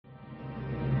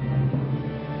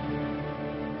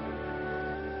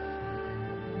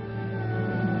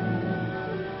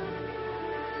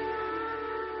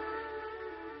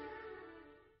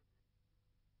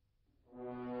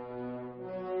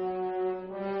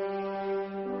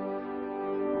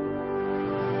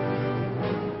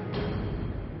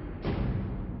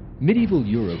Medieval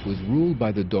Europe was ruled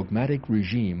by the dogmatic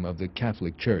regime of the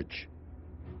Catholic Church.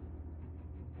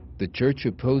 The Church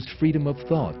opposed freedom of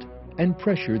thought and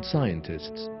pressured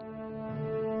scientists.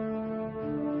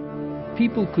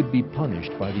 People could be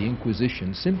punished by the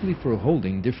Inquisition simply for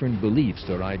holding different beliefs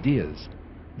or ideas.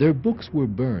 Their books were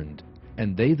burned,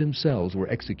 and they themselves were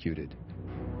executed.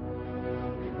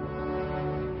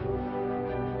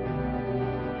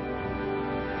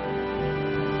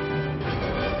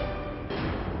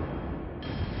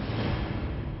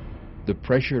 The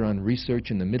pressure on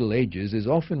research in the Middle Ages is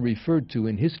often referred to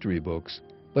in history books,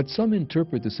 but some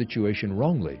interpret the situation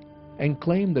wrongly and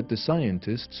claim that the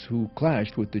scientists who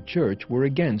clashed with the Church were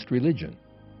against religion.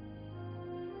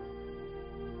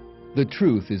 The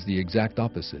truth is the exact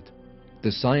opposite.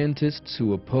 The scientists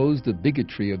who opposed the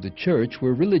bigotry of the Church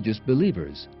were religious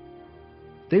believers.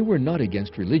 They were not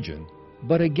against religion,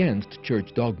 but against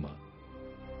Church dogma.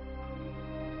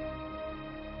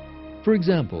 For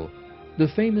example, the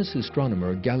famous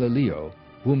astronomer Galileo,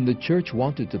 whom the Church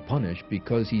wanted to punish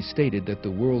because he stated that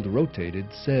the world rotated,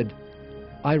 said,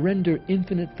 "I render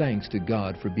infinite thanks to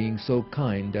God for being so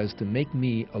kind as to make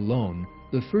me alone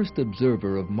the first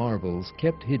observer of marvels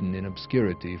kept hidden in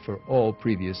obscurity for all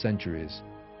previous centuries."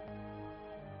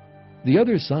 The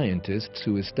other scientists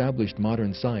who established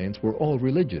modern science were all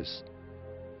religious.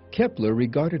 Kepler,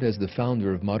 regarded as the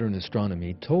founder of modern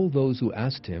astronomy, told those who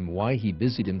asked him why he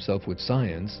busied himself with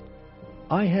science,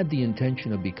 "I had the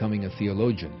intention of becoming a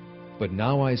theologian, but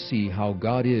now I see how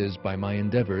God is, by my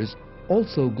endeavors,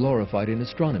 also glorified in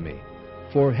astronomy,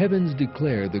 for heavens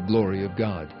declare the glory of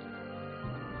God."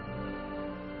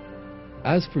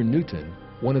 As for Newton,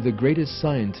 one of the greatest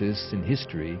scientists in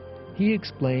history, he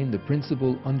explained the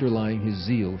principle underlying his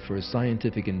zeal for a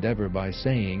scientific endeavor by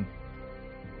saying,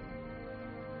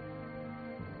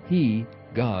 "He,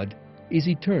 God, is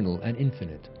eternal and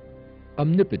infinite,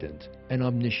 omnipotent and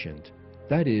omniscient.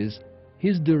 That is,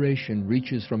 His duration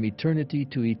reaches from eternity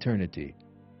to eternity,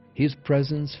 His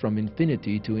presence from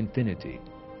infinity to infinity.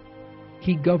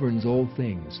 He governs all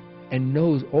things and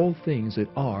knows all things that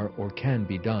are or can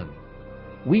be done.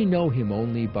 We know Him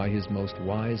only by His most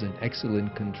wise and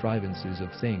excellent contrivances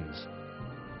of things.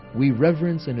 We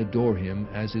reverence and adore Him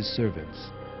as His servants."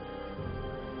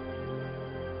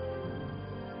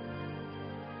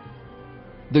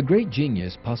 The great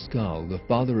genius Pascal, the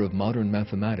father of modern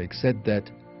mathematics, said that,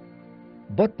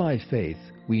 "But by faith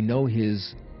we know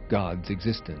His, God's,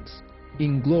 existence.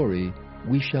 In glory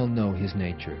we shall know His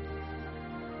nature."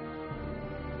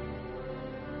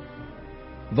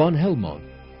 Von Helmont,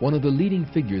 one of the leading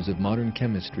figures of modern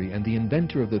chemistry and the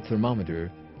inventor of the thermometer,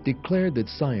 declared that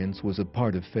science was a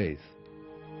part of faith.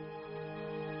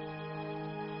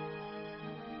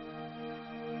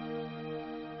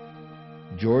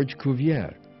 George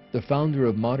Cuvier, the founder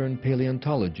of modern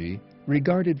paleontology,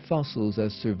 regarded fossils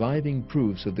as surviving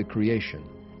proofs of the creation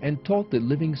and taught that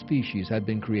living species had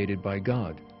been created by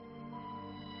God.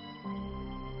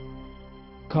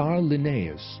 Carl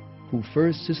Linnaeus, who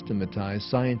first systematized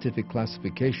scientific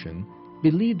classification,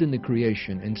 believed in the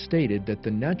creation and stated that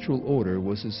the natural order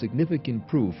was a significant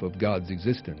proof of God's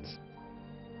existence.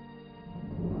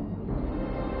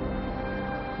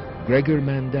 Gregor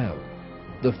Mendel,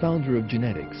 the founder of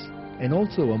genetics, and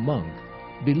also a monk,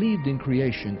 believed in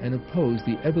creation and opposed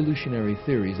the evolutionary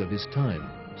theories of his time,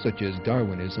 such as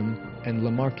Darwinism and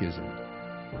Lamarckism.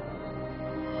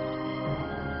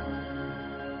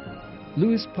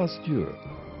 Louis Pasteur,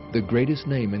 the greatest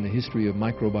name in the history of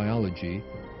microbiology,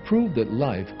 proved that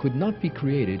life could not be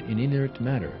created in inert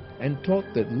matter and taught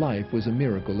that life was a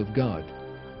miracle of God.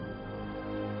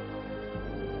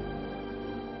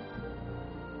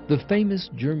 The famous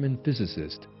German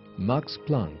physicist Max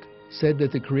Planck said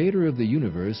that the creator of the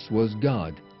universe was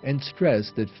God and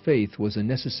stressed that faith was a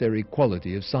necessary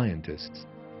quality of scientists.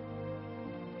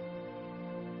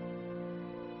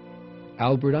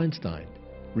 Albert Einstein,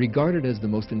 regarded as the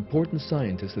most important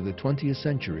scientist of the 20th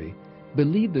century,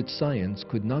 believed that science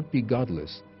could not be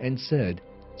godless and said,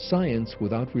 "Science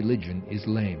without religion is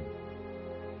lame."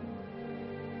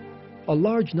 A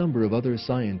large number of other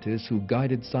scientists who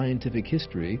guided scientific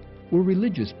history were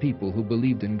religious people who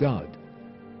believed in God.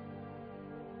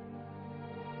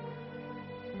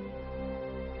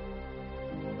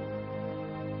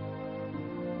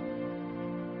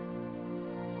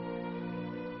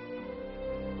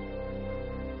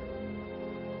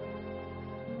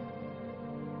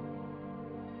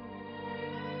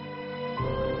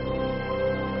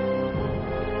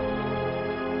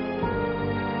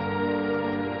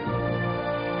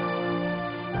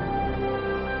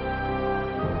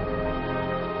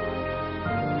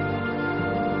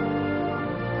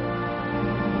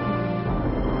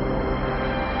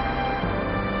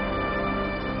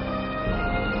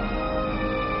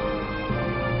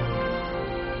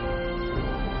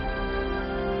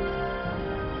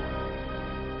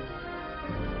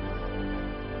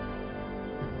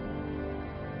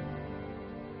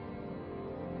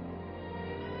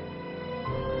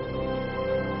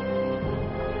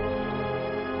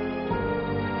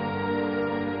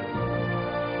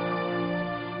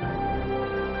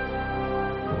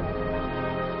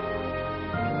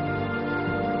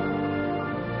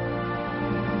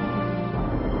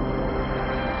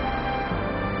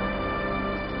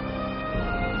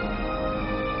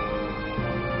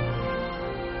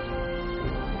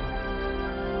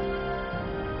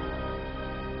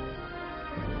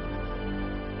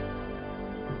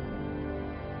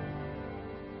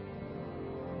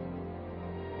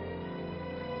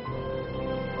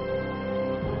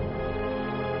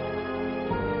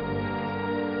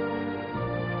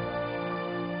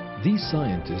 These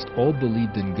scientists all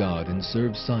believed in God and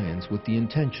served science with the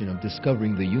intention of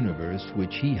discovering the universe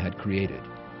which He had created.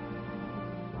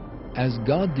 As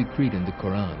God decreed in the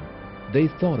Quran, they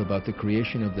thought about the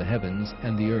creation of the heavens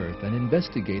and the earth and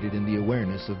investigated in the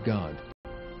awareness of God.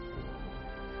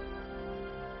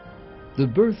 The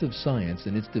birth of science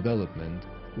and its development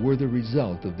were the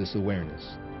result of this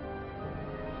awareness.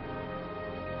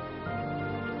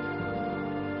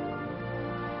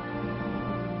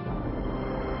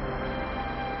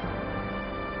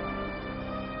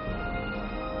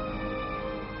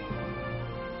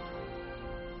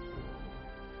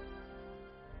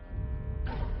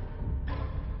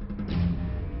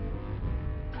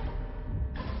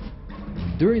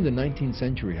 During the 19th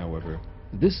century, however,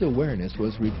 this awareness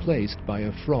was replaced by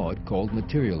a fraud called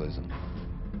materialism.